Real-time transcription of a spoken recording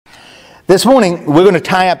This morning, we're going to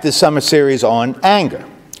tie up this summer series on anger.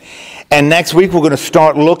 And next week, we're going to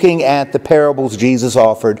start looking at the parables Jesus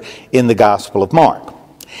offered in the Gospel of Mark.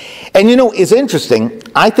 And you know, it's interesting.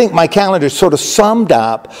 I think my calendar sort of summed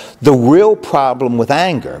up the real problem with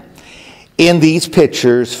anger in these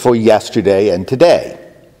pictures for yesterday and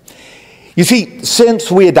today. You see, since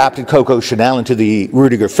we adopted Coco Chanel into the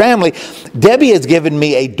Rudiger family, Debbie has given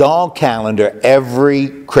me a dog calendar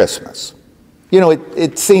every Christmas. You know,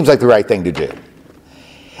 it seems like the right thing to do.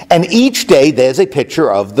 And each day there's a picture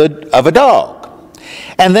of a dog.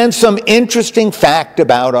 And then some interesting fact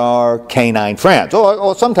about our canine friends,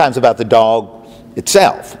 or sometimes about the dog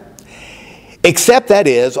itself. Except that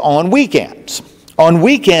is on weekends. On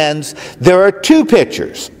weekends, there are two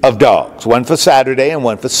pictures of dogs, one for Saturday and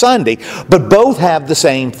one for Sunday, but both have the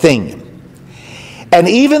same theme. And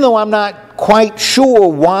even though I'm not quite sure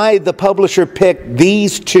why the publisher picked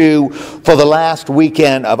these two for the last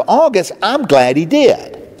weekend of August, I'm glad he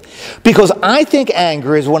did. Because I think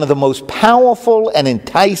anger is one of the most powerful and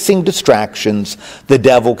enticing distractions the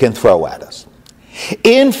devil can throw at us.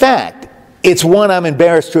 In fact, it's one I'm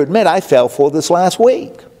embarrassed to admit I fell for this last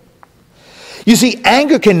week. You see,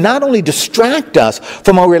 anger can not only distract us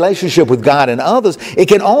from our relationship with God and others, it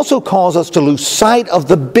can also cause us to lose sight of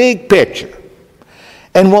the big picture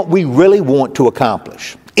and what we really want to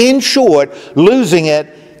accomplish. In short, losing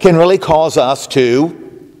it can really cause us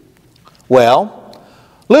to, well,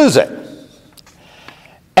 lose it.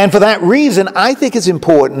 And for that reason, I think it's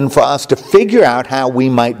important for us to figure out how we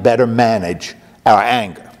might better manage our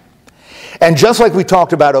anger. And just like we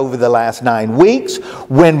talked about over the last 9 weeks,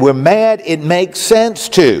 when we're mad, it makes sense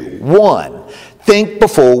to, 1, think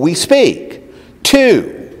before we speak.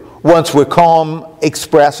 2, once we're calm,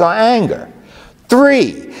 express our anger.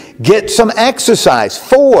 3, get some exercise.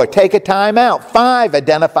 4, take a time out. 5,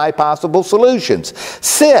 identify possible solutions.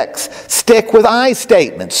 6, stick with I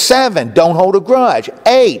statements. 7, don't hold a grudge.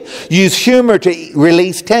 8, use humor to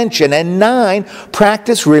release tension. And 9,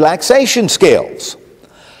 practice relaxation skills.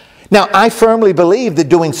 Now, I firmly believe that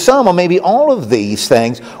doing some or maybe all of these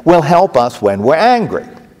things will help us when we're angry.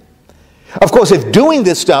 Of course, if doing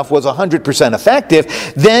this stuff was 100%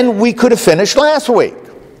 effective, then we could have finished last week.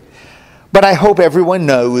 But I hope everyone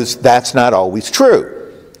knows that's not always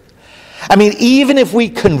true. I mean, even if we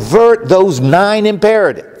convert those 9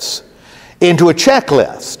 imperatives into a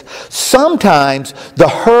checklist, sometimes the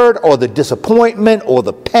hurt or the disappointment or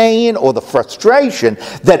the pain or the frustration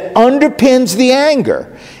that underpins the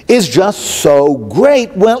anger is just so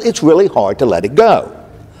great, well, it's really hard to let it go.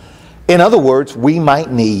 In other words, we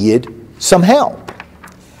might need some help.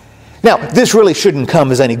 Now, this really shouldn't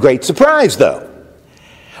come as any great surprise, though.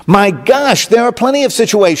 My gosh, there are plenty of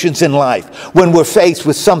situations in life when we're faced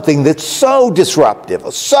with something that's so disruptive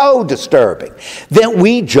or so disturbing that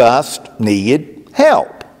we just need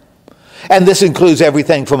help. And this includes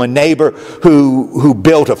everything from a neighbor who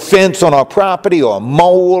built a fence on our property or a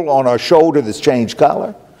mole on our shoulder that's changed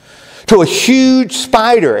color, to a huge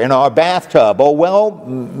spider in our bathtub, or well,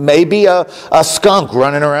 maybe a skunk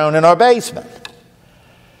running around in our basement.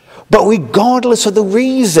 But regardless of the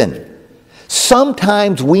reason,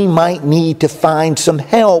 sometimes we might need to find some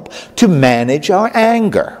help to manage our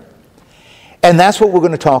anger. And that's what we're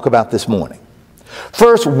going to talk about this morning.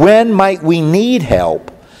 First, when might we need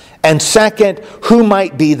help? And second, who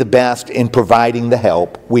might be the best in providing the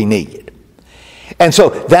help we need? And so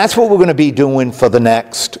that's what we're going to be doing for the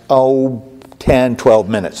next, 10, 12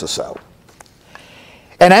 minutes or so.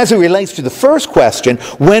 And as it relates to the first question,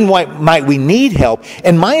 when might we need help?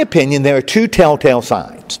 In my opinion, there are 2 telltale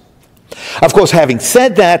signs. Of course, having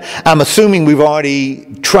said that, I'm assuming we've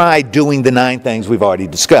already tried doing the 9 things we've already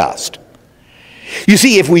discussed. You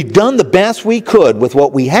see, if we've done the best we could with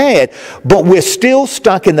what we had, but we're still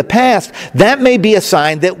stuck in the past, that may be a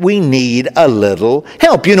sign that we need a little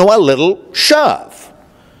help, a little shove.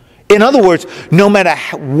 In other words, no matter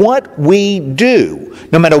what we do,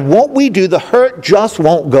 the hurt just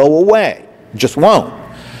won't go away. It just won't.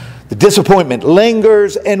 The disappointment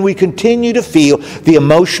lingers, and we continue to feel the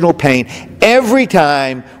emotional pain every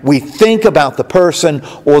time we think about the person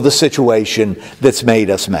or the situation that's made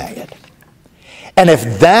us mad. And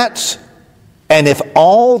if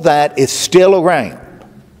all that is still around,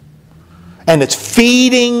 and it's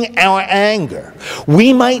feeding our anger,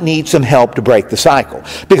 we might need some help to break the cycle.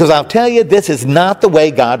 Because I'll tell you, this is not the way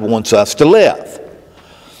God wants us to live.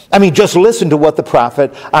 I mean, just listen to what the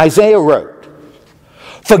prophet Isaiah wrote.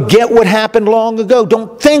 Forget what happened long ago.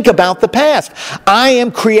 Don't think about the past. I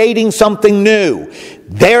am creating something new.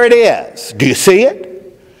 There it is. Do you see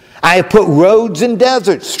it? I have put roads in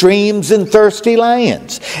deserts, streams in thirsty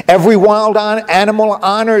lands. Every wild animal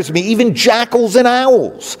honors me, even jackals and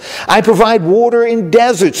owls. I provide water in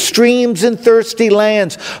deserts, streams in thirsty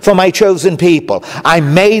lands for my chosen people. I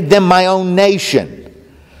made them my own nation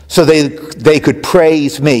so they could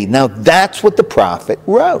praise me. Now that's what the prophet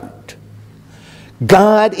wrote.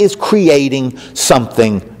 God is creating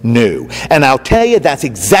something new. And I'll tell you, that's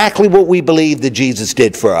exactly what we believe that Jesus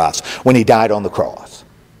did for us when he died on the cross.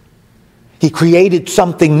 He created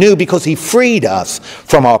something new because he freed us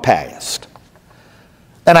from our past.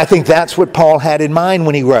 And I think that's what Paul had in mind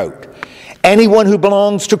when he wrote, anyone who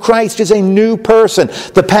belongs to Christ is a new person.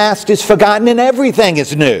 The past is forgotten and everything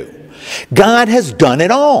is new. God has done it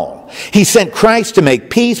all. He sent Christ to make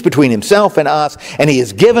peace between himself and us, and he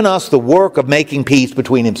has given us the work of making peace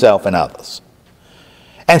between himself and others.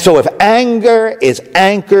 And so if anger is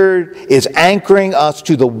anchoring us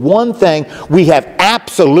to the one thing we have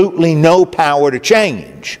absolutely no power to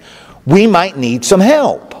change, we might need some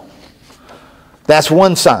help. That's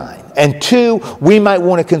one sign. And two, we might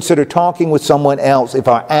want to consider talking with someone else if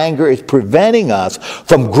our anger is preventing us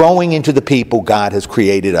from growing into the people God has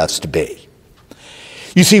created us to be.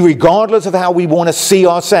 You see, regardless of how we want to see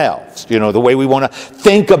ourselves, the way we want to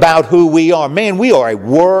think about who we are, man, we are a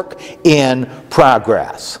work in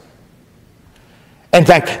progress. In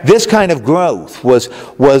fact, this kind of growth was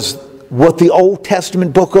what the Old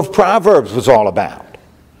Testament book of Proverbs was all about.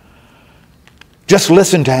 Just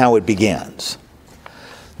listen to how it begins.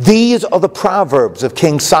 These are the Proverbs of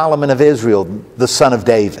King Solomon of Israel, the son of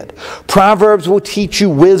David. Proverbs will teach you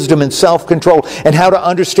wisdom and self-control and how to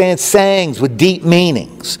understand sayings with deep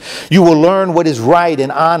meanings. You will learn what is right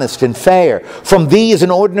and honest and fair. From these, an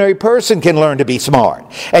ordinary person can learn to be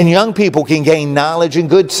smart, and young people can gain knowledge and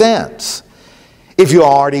good sense. If you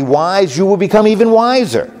are already wise, you will become even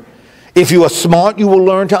wiser. If you are smart, you will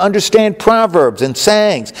learn to understand proverbs and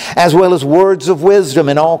sayings, as well as words of wisdom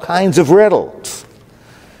and all kinds of riddles.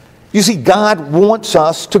 You see, God wants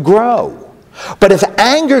us to grow. But if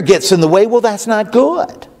anger gets in the way, well, that's not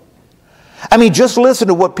good. I mean, just listen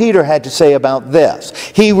to what Peter had to say about this.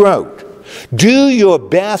 He wrote, "Do your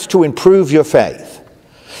best to improve your faith.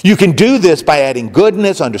 You can do this by adding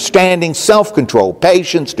goodness, understanding, self-control,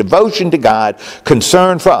 patience, devotion to God,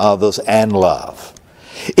 concern for others, and love.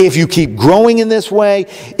 If you keep growing in this way,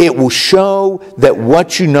 it will show that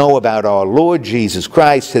what you know about our Lord Jesus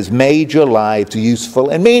Christ has made your lives useful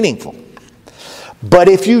and meaningful. But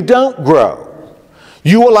if you don't grow,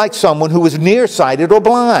 you are like someone who is nearsighted or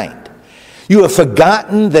blind. You have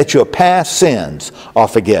forgotten that your past sins are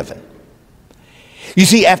forgiven." You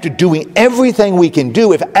see, after doing everything we can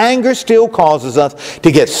do, if anger still causes us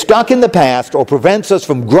to get stuck in the past or prevents us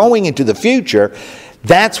from growing into the future,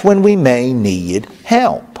 that's when we may need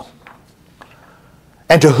help.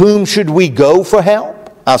 And to whom should we go for help?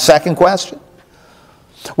 Our second question.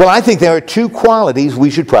 Well, I think there are two qualities we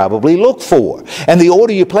should probably look for. And the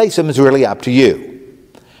order you place them is really up to you.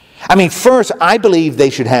 I mean, first, I believe they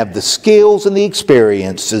should have the skills and the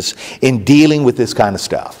experiences in dealing with this kind of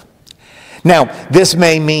stuff. Now, this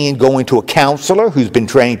may mean going to a counselor who's been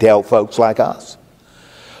trained to help folks like us.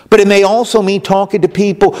 But it may also mean talking to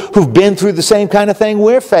people who've been through the same kind of thing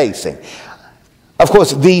we're facing. Of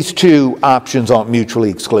course, these two options aren't mutually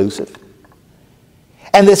exclusive.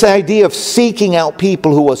 And this idea of seeking out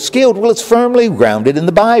people who are skilled, well, it's firmly grounded in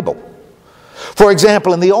the Bible. For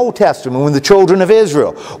example, in the Old Testament, when the children of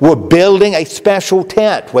Israel were building a special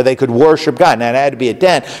tent where they could worship God. Now, it had to be a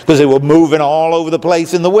tent because they were moving all over the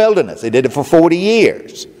place in the wilderness. They did it for 40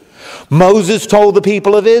 years. Moses told the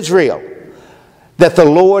people of Israel that the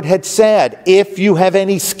Lord had said, if you have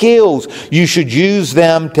any skills, you should use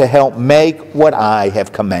them to help make what I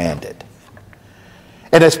have commanded.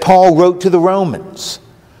 And as Paul wrote to the Romans,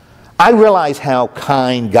 I realize how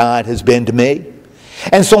kind God has been to me.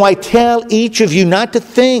 And so I tell each of you not to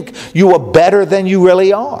think you are better than you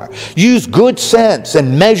really are. Use good sense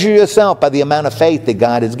and measure yourself by the amount of faith that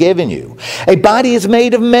God has given you. A body is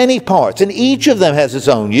made of many parts, and each of them has its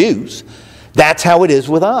own use. That's how it is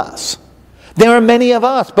with us. There are many of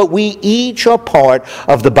us, but we each are part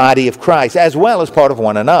of the body of Christ, as well as part of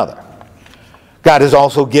one another. God has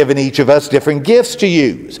also given each of us different gifts to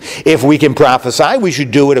use. If we can prophesy, we should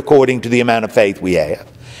do it according to the amount of faith we have.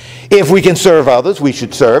 If we can serve others, we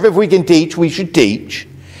should serve. If we can teach, we should teach.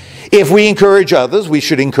 If we encourage others, we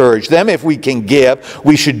should encourage them. If we can give,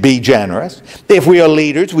 we should be generous. If we are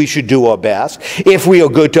leaders, we should do our best. If we are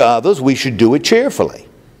good to others, we should do it cheerfully.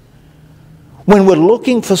 When we're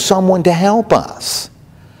looking for someone to help us,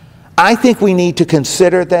 I think we need to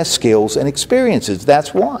consider their skills and experiences.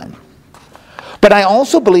 That's one. But I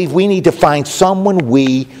also believe we need to find someone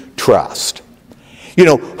we trust. You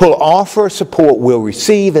know, who'll offer support will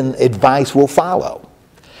receive and advice will follow.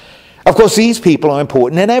 Of course, these people are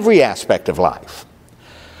important in every aspect of life.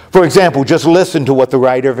 For example, just listen to what the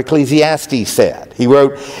writer of Ecclesiastes said. He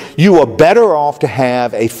wrote, "You are better off to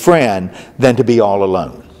have a friend than to be all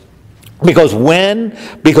alone. Because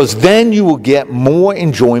then you will get more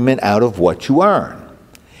enjoyment out of what you earn.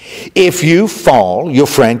 If you fall, your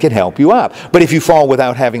friend can help you up. But if you fall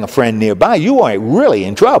without having a friend nearby, you are really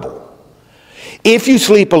in trouble. If you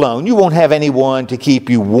sleep alone, you won't have anyone to keep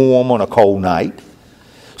you warm on a cold night.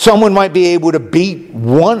 Someone might be able to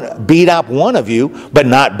beat up one of you, but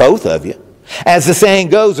not both of you. As the saying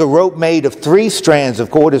goes, a rope made of 3 strands of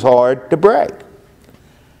cord is hard to break."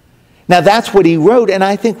 Now that's what he wrote, and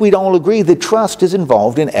I think we'd all agree that trust is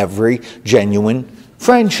involved in every genuine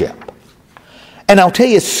friendship. And I'll tell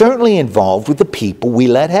you, it's certainly involved with the people we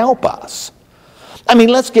let help us. I mean,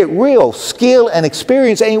 let's get real. Skill and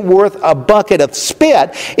experience ain't worth a bucket of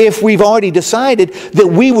spit if we've already decided that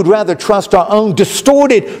we would rather trust our own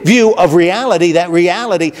distorted view of reality, that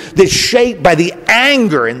reality that's shaped by the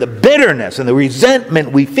anger and the bitterness and the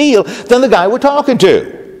resentment we feel, than the guy we're talking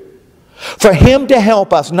to. For him to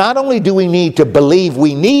help us, not only do we need to believe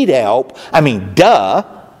we need help, I mean, duh,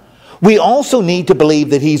 we also need to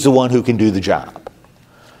believe that he's the one who can do the job.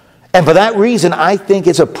 And for that reason, I think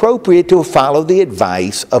it's appropriate to follow the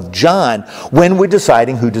advice of John when we're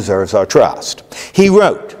deciding who deserves our trust. He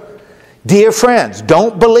wrote, "Dear friends,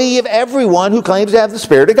 don't believe everyone who claims to have the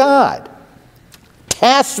Spirit of God.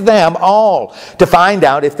 Test them all to find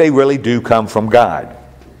out if they really do come from God.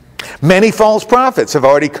 Many false prophets have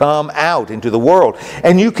already come out into the world,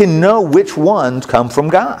 and you can know which ones come from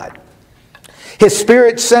God. His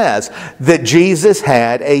Spirit says that Jesus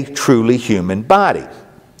had a truly human body.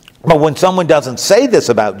 But when someone doesn't say this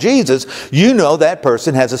about Jesus, you know that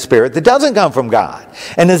person has a spirit that doesn't come from God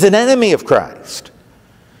and is an enemy of Christ.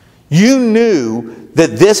 You knew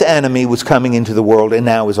that this enemy was coming into the world and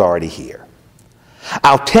now is already here.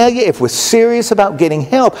 I'll tell you, if we're serious about getting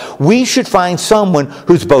help, we should find someone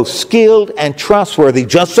who's both skilled and trustworthy,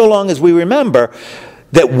 just so long as we remember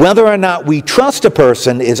that whether or not we trust a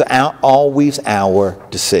person is always our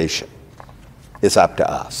decision. It's up to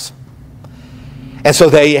us." And so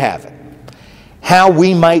there you have it. How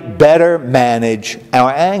we might better manage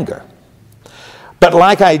our anger. But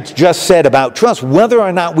like I just said about trust, whether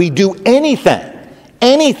or not we do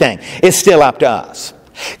anything is still up to us.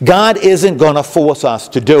 God isn't going to force us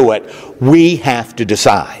to do it. We have to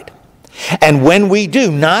decide. And when we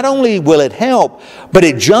do, not only will it help, but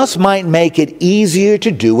it just might make it easier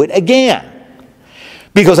to do it again.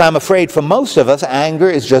 Because I'm afraid for most of us,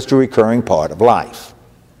 anger is just a recurring part of life.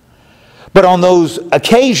 But on those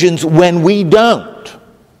occasions when we don't,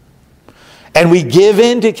 and we give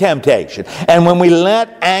in to temptation, and when we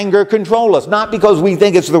let anger control us, not because we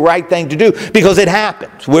think it's the right thing to do, because it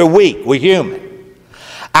happens. We're weak. We're human.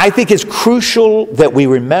 I think it's crucial that we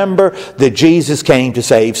remember that Jesus came to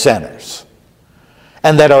save sinners,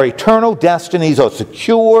 and that our eternal destinies are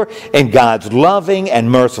secure in God's loving and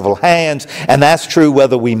merciful hands, and that's true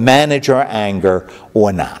whether we manage our anger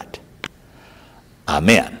or not.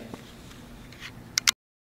 Amen.